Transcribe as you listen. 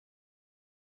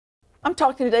I'm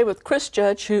talking today with Chris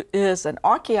Judge, who is an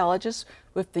archaeologist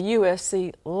with the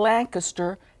USC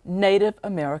Lancaster Native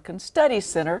American Studies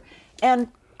Center. And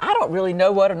I don't really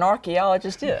know what an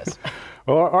archaeologist is.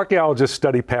 Well, archaeologists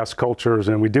study past cultures,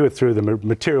 and we do it through the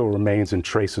material remains and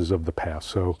traces of the past.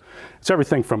 So it's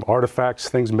everything from artifacts,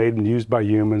 things made and used by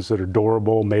humans that are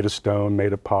durable, made of stone,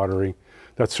 made of pottery,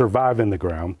 that survive in the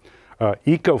ground.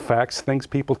 Ecofacts, things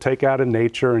people take out of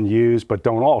nature and use but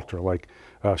don't alter, like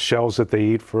shells that they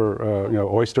eat for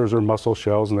oysters or mussel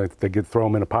shells, and they throw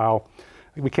them in a pile.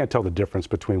 We can't tell the difference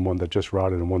between one that just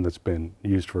rotted and one that's been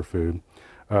used for food.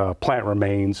 Plant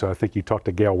remains, I think you talked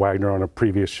to Gail Wagner on a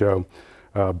previous show.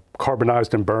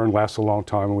 Carbonized and burned lasts a long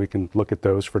time, and we can look at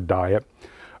those for diet.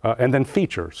 And then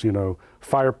features,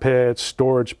 fire pits,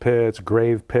 storage pits,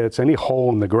 grave pits, any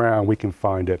hole in the ground, we can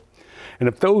find it. And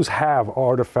if those have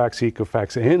artifacts,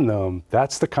 ecofacts in them,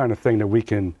 that's the kind of thing that we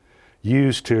can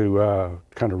use to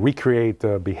kind of recreate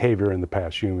the behavior in the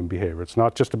past, human behavior. It's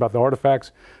not just about the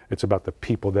artifacts, it's about the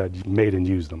people that made and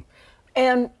used them.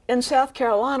 And in South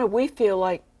Carolina, we feel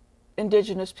like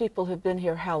indigenous people have been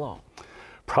here how long?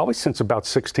 Probably since about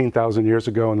 16,000 years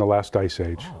ago in the last ice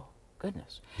age. Oh,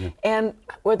 goodness. Yeah. And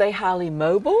were they highly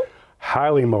mobile?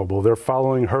 Highly mobile. They're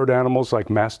following herd animals like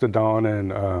mastodon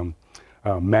and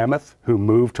mammoth, who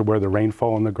move to where the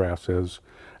rainfall and the grass is.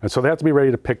 And so they have to be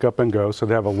ready to pick up and go. So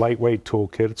they have a lightweight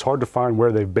toolkit. It's hard to find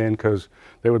where they've been because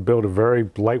they would build a very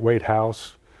lightweight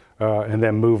house and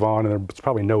then move on. And there's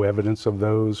probably no evidence of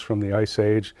those from the Ice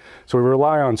Age. So we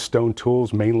rely on stone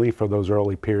tools mainly for those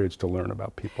early periods to learn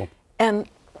about people. And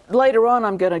later on,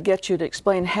 I'm going to get you to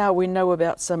explain how we know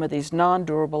about some of these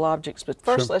non-durable objects. But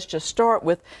first, Sure. Let's just start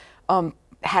with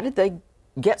how did they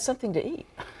get something to eat?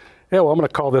 Yeah, well, I'm going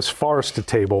to call this forested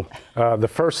table. The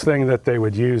first thing that they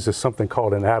would use is something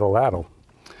called an atlatl.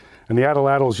 And the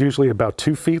atlatl is usually about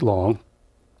 2 feet long.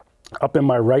 Up in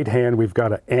my right hand, we've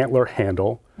got an antler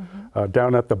handle. Mm-hmm.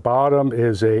 Down at the bottom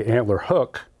is a antler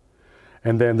hook.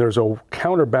 And then there's a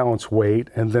counterbalance weight.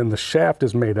 And then the shaft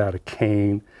is made out of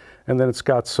cane. And then it's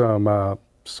got some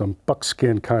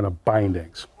buckskin kind of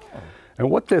bindings. Oh.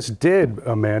 And what this did,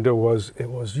 Amanda, was it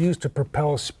was used to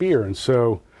propel a spear. And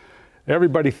so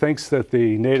everybody thinks that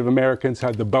the Native Americans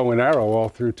had the bow and arrow all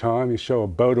through time. You show a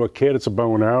bow to a kid, it's a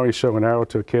bow and arrow. You show an arrow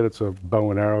to a kid, it's a bow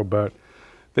and arrow. But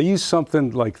they use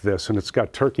something like this, and it's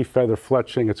got turkey feather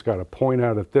fletching. It's got a point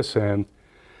out at this end.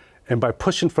 And by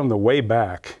pushing from the way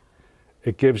back,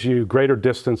 it gives you greater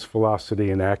distance, velocity,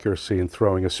 and accuracy in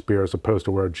throwing a spear as opposed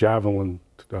to where a javelin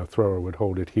thrower would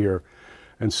hold it here.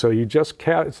 And so you just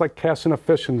it's like casting a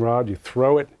fishing rod. You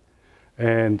throw it.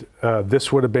 And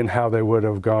this would have been how they would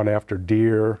have gone after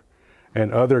deer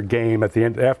and other game at the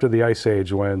end, after the Ice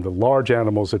Age, when the large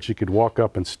animals that you could walk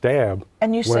up and stab.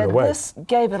 And you went said away. This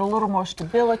gave it a little more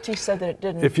stability so that it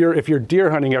didn't. If you're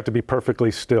deer hunting, you have to be perfectly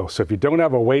still. So if you don't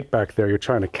have a weight back there, you're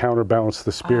trying to counterbalance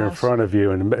the spear in front of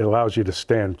you, and it allows you to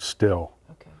stand still.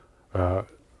 Okay.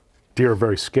 Deer are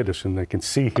very skittish, and they can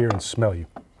see, hear, and smell you.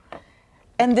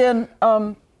 And then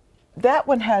that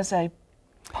one has a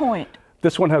point.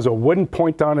 This one has a wooden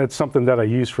point on it. It's something that I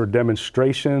use for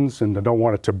demonstrations, and I don't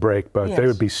want it to break, but yes. They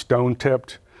would be stone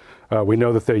tipped. We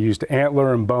know that they used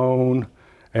antler and bone,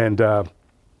 and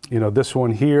this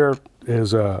one here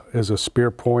is a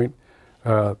spear point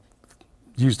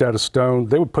used out of stone.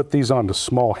 They would put these onto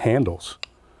small handles,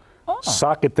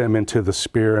 socket them into the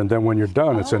spear, and then when you're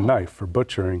done, it's a knife for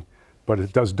butchering, but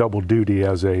it does double duty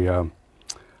as a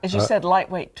as you said,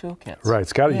 lightweight toolkits. Right.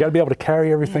 You got to be able to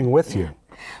carry everything with you.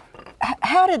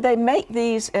 How did they make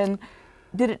these, and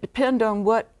did it depend on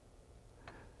what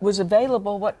was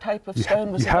available, what type of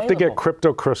stone was available? You have to get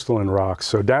cryptocrystalline rocks.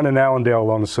 So down in Allendale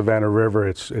along the Savannah River,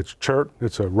 it's chert.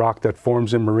 It's a rock that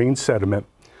forms in marine sediment.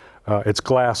 It's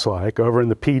glass-like. Over in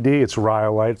the PD, it's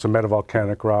rhyolite. It's a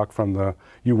metavolcanic rock from the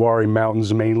Uwharrie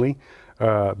Mountains mainly.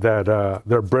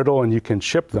 They're brittle and you can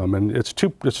chip them. And it's a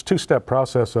two-step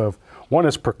process of, one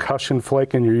is percussion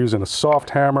flaking. You're using a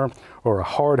soft hammer or a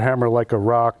hard hammer like a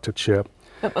rock to chip.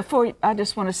 But before, I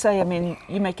just want to say, I mean,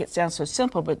 you make it sound so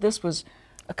simple, but this was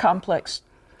a complex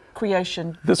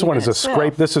creation. This one is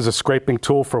this is a scraping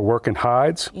tool for working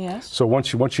hides. Yes. So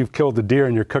once you've killed the deer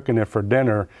and you're cooking it for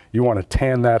dinner, you want to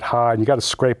tan that hide. You got to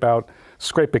scrape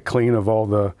it clean of all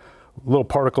the little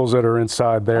particles that are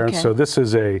inside there. Okay. And so this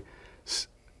is a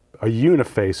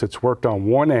uniface. It's worked on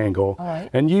one angle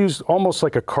and used almost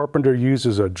like a carpenter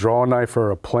uses a draw knife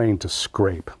or a plane to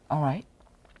scrape. All right.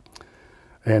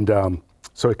 And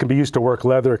so it can be used to work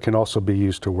leather. It can also be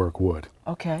used to work wood.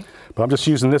 Okay. But I'm just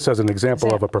using this as an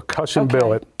example of a percussion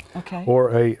billet or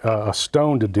a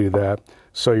stone to do that.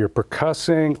 So you're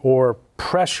percussing, or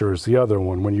pressure is the other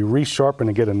one. When you resharpen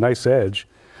and get a nice edge,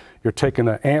 you're taking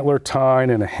an antler tine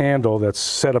and a handle that's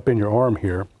set up in your arm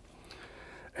here,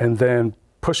 and then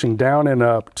pushing down and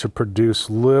up to produce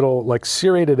little, like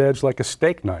serrated edge, like a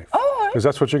steak knife. Oh, because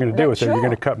that's what you're going to do with it. You're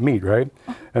going to cut meat, right?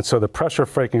 And so the pressure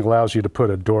fraking allows you to put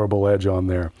a durable edge on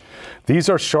there. These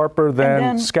are sharper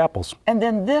than scalpels. And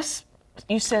then this,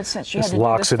 you said since you this had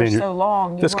to do this for so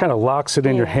long. This kind of locks it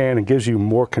in your hand and gives you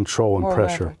more control and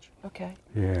pressure. Leverage. Okay.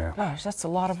 Yeah. Gosh, that's a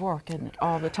lot of work, isn't it,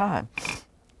 all the time?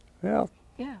 Well,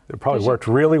 yeah. It probably worked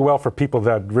really well for people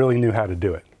that really knew how to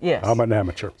do it. Yes. I'm an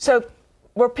amateur. So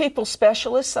were people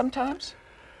specialists sometimes?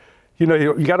 You know,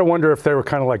 you got to wonder if they were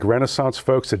kind of like Renaissance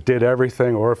folks that did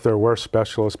everything, or if there were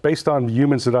specialists. Based on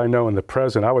humans that I know in the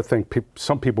present, I would think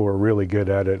some people were really good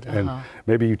at it, and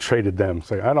maybe you traded them.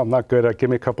 Say, I'm not good at it. Give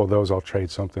me a couple of those, I'll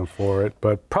trade something for it.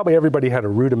 But probably everybody had a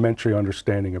rudimentary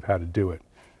understanding of how to do it.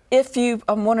 If you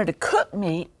wanted to cook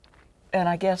meat, and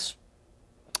I guess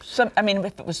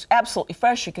if it was absolutely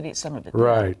fresh, you could eat some of it.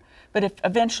 Right. But if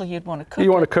eventually you'd want to cook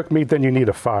want to cook meat, then you need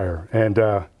a fire. And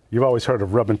you've always heard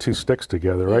of rubbing two sticks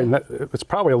together, right? And it's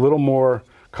probably a little more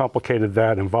complicated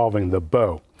than that, involving the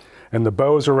bow. And the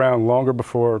bow is around longer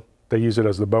before they use it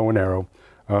as the bow and arrow.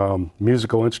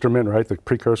 Musical instrument, right? The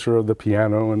precursor of the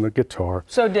piano and the guitar.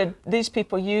 So did these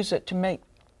people use it to make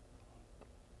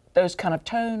those kind of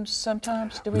tones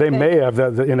sometimes? They may have.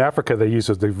 In Africa, they use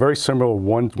a very similar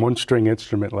one-string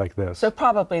instrument like this. So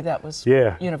probably that was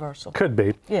universal. Could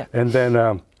be. Yeah. And then,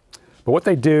 but what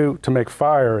they do to make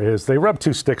fire is they rub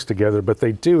two sticks together, but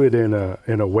they do it in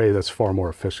a way that's far more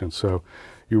efficient. So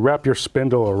you wrap your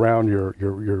spindle around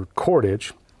your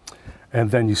cordage,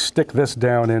 and then you stick this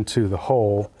down into the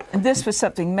hole. And this was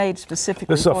something made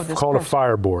specifically for this called a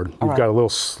fireboard. You've got a little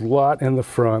slot in the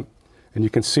front, and you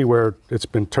can see where it's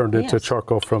been turned into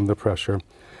charcoal from the pressure.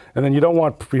 And then you don't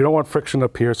want friction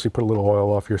up here, so you put a little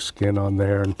oil off your skin on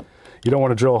there, and you don't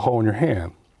want to drill a hole in your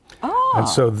hand. Oh. And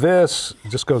so this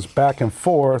just goes back and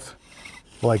forth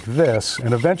like this,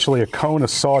 and eventually a cone of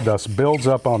sawdust builds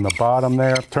up on the bottom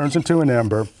there, turns into an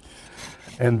ember,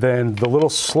 and then the little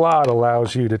slot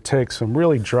allows you to take some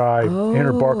really dry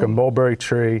inner bark of mulberry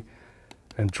tree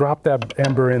and drop that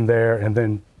ember in there, and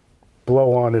then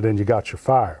blow on it, and you got your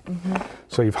fire.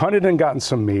 So you've hunted and gotten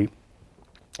some meat,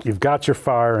 you've got your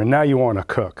fire, and now you want to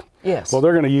cook. Yes. Well,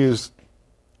 they're going to use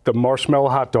the marshmallow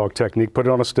hot dog technique, put it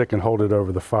on a stick and hold it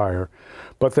over the fire.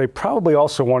 But they probably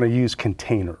also want to use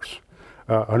containers.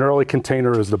 An early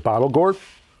container is the bottle gourd.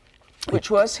 Which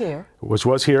was here. Which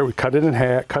was here. We cut it in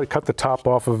half, cut the top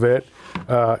off of it.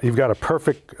 You've got a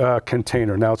perfect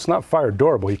container. Now, it's not fire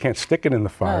durable. You can't stick it in the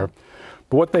fire. No.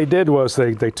 But what they did was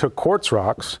they took quartz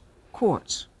rocks,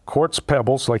 quartz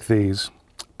pebbles like these,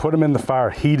 put them in the fire,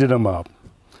 heated them up,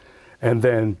 and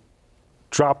then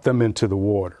dropped them into the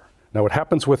water. Now what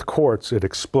happens with quartz, it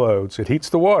explodes. It heats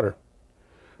the water,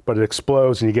 but it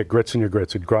explodes and you get grits in your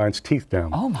grits. It grinds teeth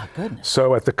down. Oh my goodness.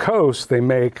 So at the coast, they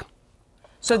make...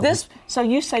 So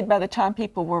you say by the time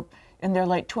people were in their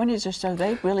late 20s or so,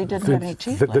 they really didn't have any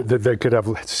teeth left. They could have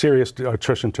serious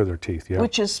attrition to their teeth, yeah.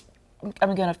 Which is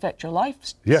going to affect your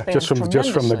lifespan. Yeah, just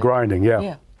from the grinding,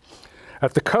 yeah.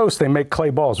 At the coast, they make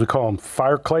clay balls. We call them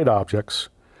fire-clayed objects.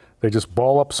 They just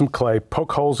ball up some clay,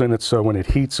 poke holes in it so when it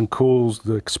heats and cools,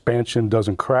 the expansion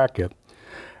doesn't crack it,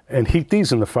 and heat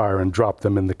these in the fire and drop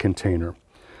them in the container.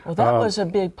 Well, that was a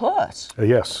big plus.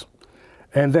 Yes.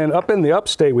 And then up in the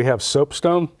upstate, we have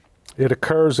soapstone. It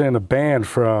occurs in a band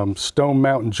from Stone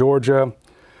Mountain, Georgia,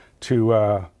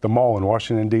 to the Mall in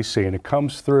Washington, D.C., and it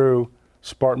comes through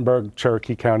Spartanburg,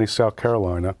 Cherokee County, South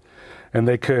Carolina. And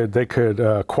they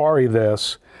could quarry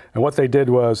this, and what they did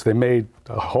was they made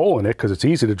a hole in it because it's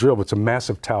easy to drill, but it's a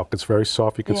massive talc. It's very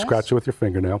soft. You can scratch it with your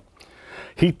fingernail.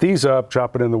 Heat these up,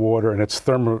 drop it in the water, and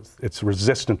it's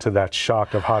resistant to that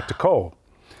shock of hot to cold.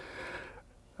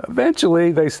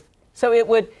 Eventually, So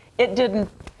it didn't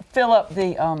fill up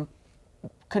the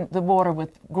water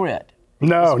with grit.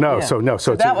 No. So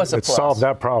that was a plus. It solved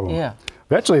that problem. Yeah.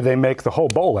 Eventually, they make the whole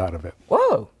bowl out of it.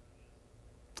 Whoa.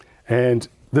 And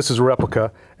this is a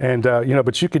replica, and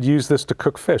but you could use this to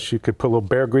cook fish. You could put a little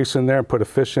bear grease in there and put a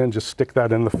fish in, just stick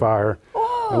that in the fire,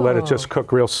 and let it just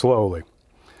cook real slowly.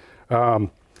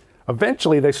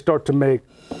 Eventually, they start to make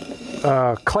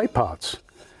clay pots,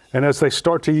 and as they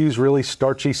start to use really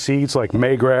starchy seeds like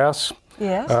maygrass,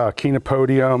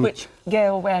 chenopodium, which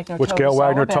Gail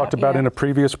Wagner talked about in a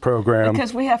previous program.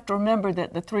 Because we have to remember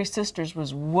that the Three Sisters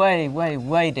was way, way,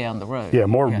 way down the road. Yeah,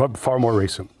 far more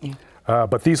recent. Yeah.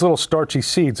 But these little starchy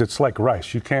seeds, it's like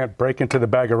rice. You can't break into the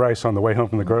bag of rice on the way home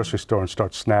from the grocery store and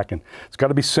start snacking. It's got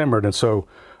to be simmered, and so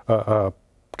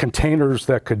containers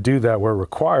that could do that were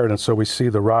required, and so we see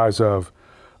the rise of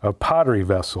pottery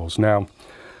vessels. Now,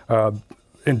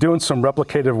 in doing some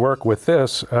replicative work with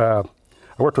this, I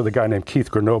worked with a guy named Keith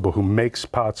Grenoble who makes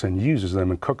pots and uses them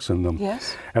and cooks in them.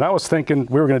 Yes. And I was thinking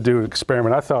we were going to do an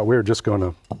experiment. I thought we were just going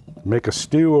to make a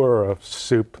stew or a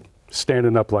soup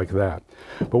standing up like that.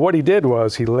 But what he did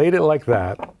was he laid it like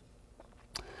that,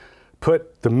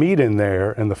 put the meat in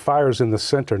there, and the fire's in the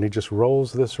center, and he just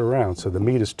rolls this around. So the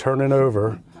meat is turning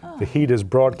over, the heat is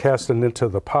broadcasting into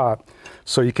the pot.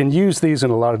 So you can use these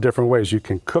in a lot of different ways. You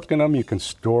can cook in them, you can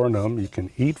store in them, you can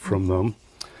eat from them.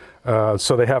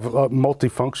 So they have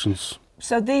multi-functions.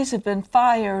 So these have been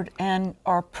fired and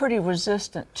are pretty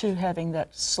resistant to having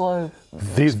that slow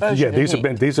exposure to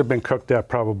heat. These have been cooked at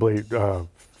probably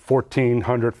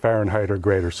 1400 Fahrenheit or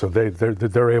greater, so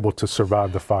they're able to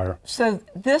survive the fire. So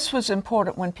this was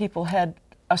important when people had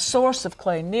a source of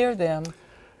clay near them.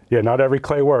 Yeah, not every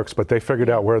clay works, but they figured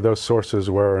out where those sources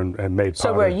were and made pottery.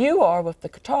 So where you are with the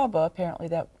Catawba, apparently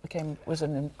that was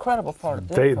an incredible part of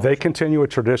their culture. They continue a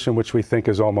tradition which we think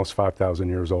is almost 5,000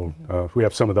 years old. We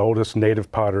have some of the oldest native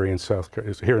pottery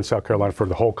here in South Carolina for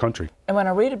the whole country. And when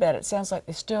I read about it, it sounds like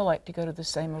they still like to go to the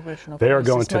same original place. They are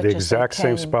going to the exact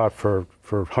same spot for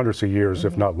hundreds of years,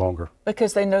 if not longer.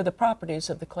 Because they know the properties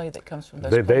of the clay that comes from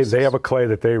those places. They have a clay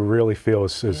that they really feel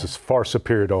is far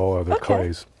superior to all other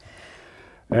clays.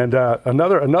 And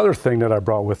another thing that I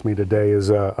brought with me today is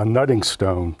a nutting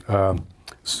stone.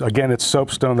 Again, it's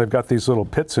soapstone. They've got these little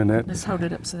pits in it. Let's hold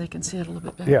it up so they can see it a little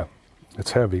bit better. Yeah,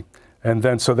 it's heavy. And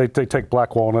then so they take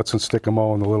black walnuts and stick them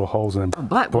all in the little holes. And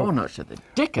black walnuts are the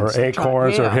dickens. Or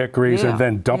acorns or hickories, and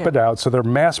then dump it out. So they're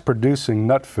mass-producing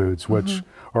nut foods, which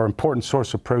are an important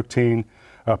source of protein,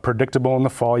 predictable in the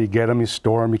fall. You get them, you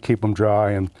store them, you keep them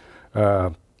dry, and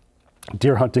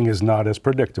deer hunting is not as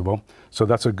predictable, so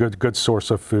that's a good source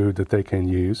of food that they can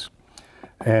use.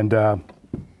 And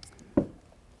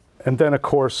then, of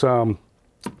course,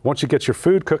 once you get your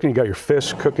food cooking, you got your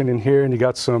fish cooking in here, and you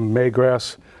got some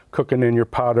maygrass cooking in your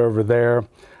pot over there.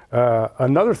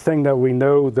 Another thing that we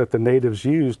know that the natives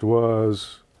used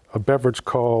was a beverage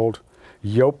called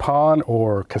yopon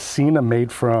or casina,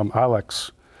 made from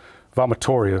Ilex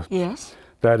vomitoria. Yes.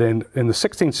 That in the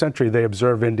 16th century, they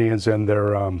observed Indians and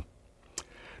their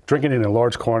drinking it in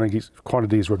large quantities,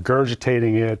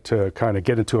 regurgitating it to kind of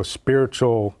get into a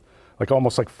spiritual, like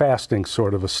almost like fasting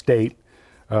sort of a state,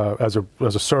 as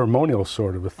a ceremonial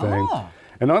sort of a thing. Oh.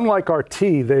 And unlike our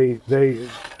tea, they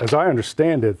as I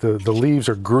understand it, the leaves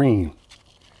are green.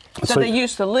 So they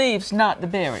use the leaves, not the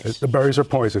berries. The berries are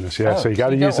poisonous, yeah. So you got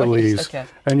to use the leaves. Okay.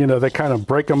 And they kind of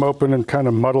break them open and kind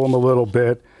of muddle them a little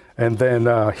bit, and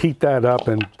then heat that up,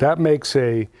 and that makes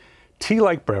a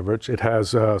tea-like beverage. It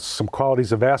has some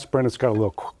qualities of aspirin. It's got a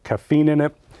little caffeine in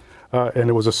it, and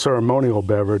it was a ceremonial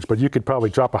beverage. But you could probably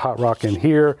drop a hot rock in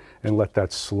here and let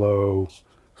that slow.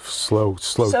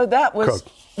 So that was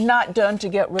not done to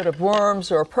get rid of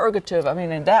worms or purgative. I mean,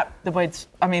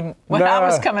 when I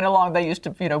was coming along, they used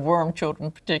to, worm children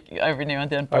particularly every now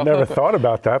and then. I never thought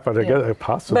about that, but I guess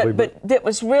possibly. But it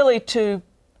was really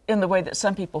in the way that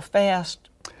some people fast.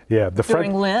 Yeah,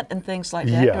 during Lent and things like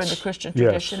that, during the Christian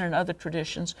tradition and other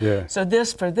traditions. Yeah. So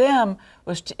this, for them,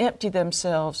 was to empty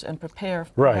themselves and prepare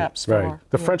perhaps for...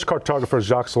 The French cartographer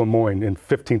Jacques Lemoyne in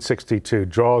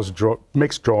 1562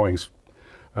 makes drawings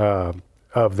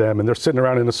of them, and they're sitting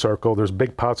around in a circle. There's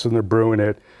big pots and they're brewing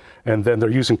it, and then they're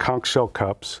using conch shell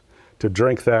cups to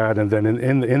drink that, and then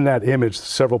in that image,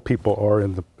 several people are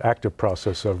in the active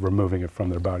process of removing it from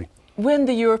their body. When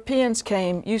the Europeans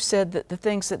came, you said that the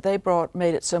things that they brought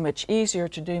made it so much easier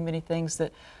to do many things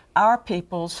that our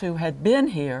peoples who had been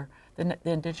here, the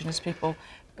indigenous people,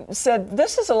 said,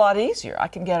 this is a lot easier. I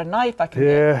can get a knife, I can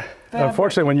get fabric.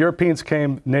 Unfortunately, when Europeans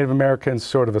came, Native Americans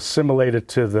sort of assimilated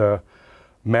to the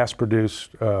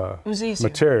mass-produced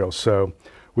materials. So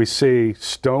we see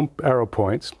stone arrow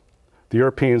points. The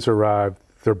Europeans arrived,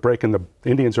 the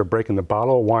Indians are breaking the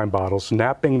bottle of wine bottles,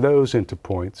 snapping those into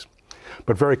points.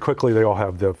 But very quickly, they all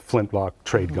have the flintlock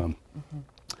trade gun.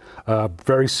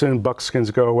 Very soon,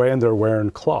 buckskins go away, and they're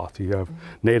wearing cloth. You have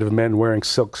Native men wearing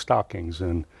silk stockings,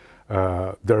 and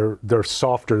they're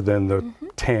softer than the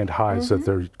tanned hides that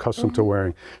they're accustomed to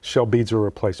wearing. Shell beads are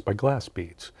replaced by glass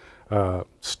beads.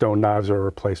 Stone knives are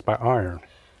replaced by iron.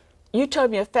 You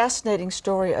told me a fascinating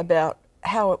story about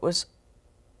how it was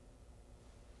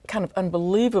kind of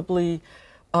unbelievably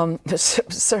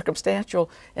circumstantial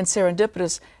and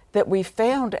serendipitous that we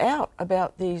found out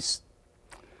about these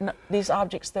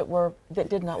objects that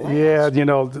did not last. Yeah,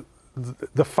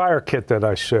 the fire kit that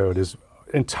I showed is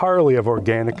entirely of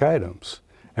organic items,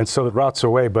 and so it rots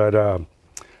away. But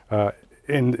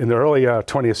in the early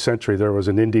 20th century, there was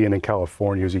an Indian in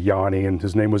California. He was a Yanni, and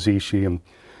his name was Ishi. And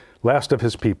last of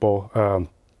his people,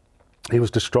 he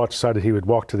was distraught, decided he would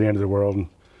walk to the end of the world and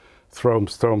throw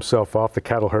himself off. The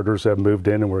cattle herders had moved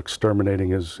in and were exterminating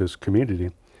his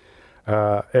community.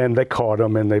 And they caught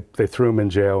him and they threw him in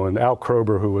jail. And Al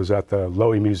Kroeber, who was at the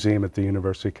Lowy Museum at the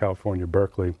University of California,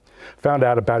 Berkeley, found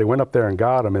out about it. He went up there and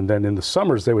got him. And then in the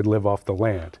summers, they would live off the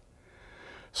land.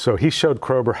 So he showed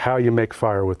Kroeber how you make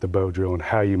fire with the bow drill and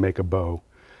how you make a bow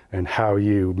and how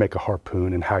you make a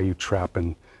harpoon and how you trap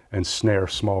and snare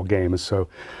small game. And so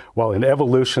while in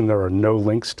evolution there are no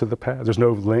links to the past, there's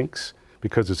no links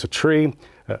because it's a tree,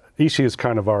 Ishi is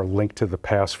kind of our link to the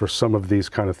past for some of these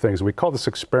kind of things. We call this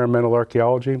experimental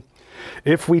archaeology.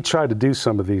 If we try to do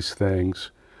some of these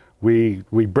things, we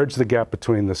bridge the gap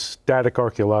between the static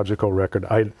archaeological record,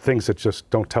 things that just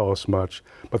don't tell us much,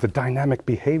 but the dynamic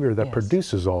behavior that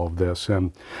produces all of this.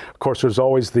 And of course, there's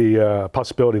always the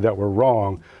possibility that we're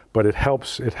wrong, but it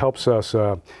helps us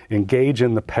engage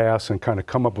in the past and kind of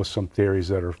come up with some theories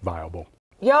that are viable.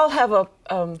 Y'all have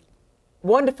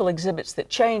wonderful exhibits that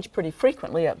change pretty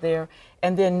frequently up there,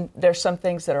 and then there's some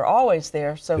things that are always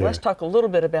there. So let's talk a little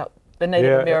bit about the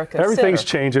Native American everything's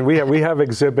Center. changing. We have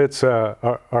exhibits.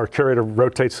 Our curator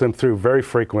rotates them through very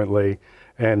frequently,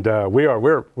 and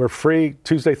we're free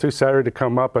Tuesday through Saturday to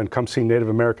come up and come see Native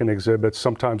American exhibits.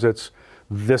 Sometimes it's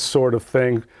this sort of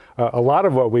thing. A lot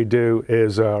of what we do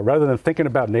is rather than thinking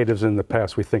about natives in the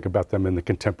past, we think about them in the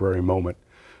contemporary moment.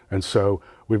 And so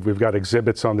we've got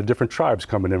exhibits on the different tribes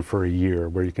coming in for a year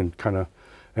where you can kind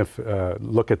of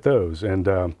look at those and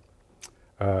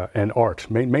art,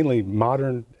 mainly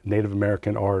modern Native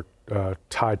American art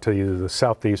tied to either the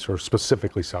Southeast or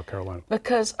specifically South Carolina.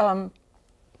 Because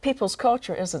people's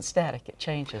culture isn't static, it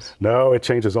changes. No, it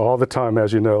changes all the time,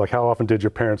 as you know. Like how often did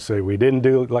your parents say, we didn't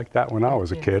do it like that when I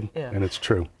was a kid? And it's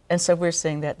true. And so we're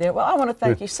seeing that there. Well, I want to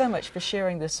thank you so much for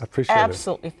sharing this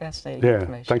absolutely fascinating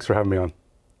information. Thanks for having me on.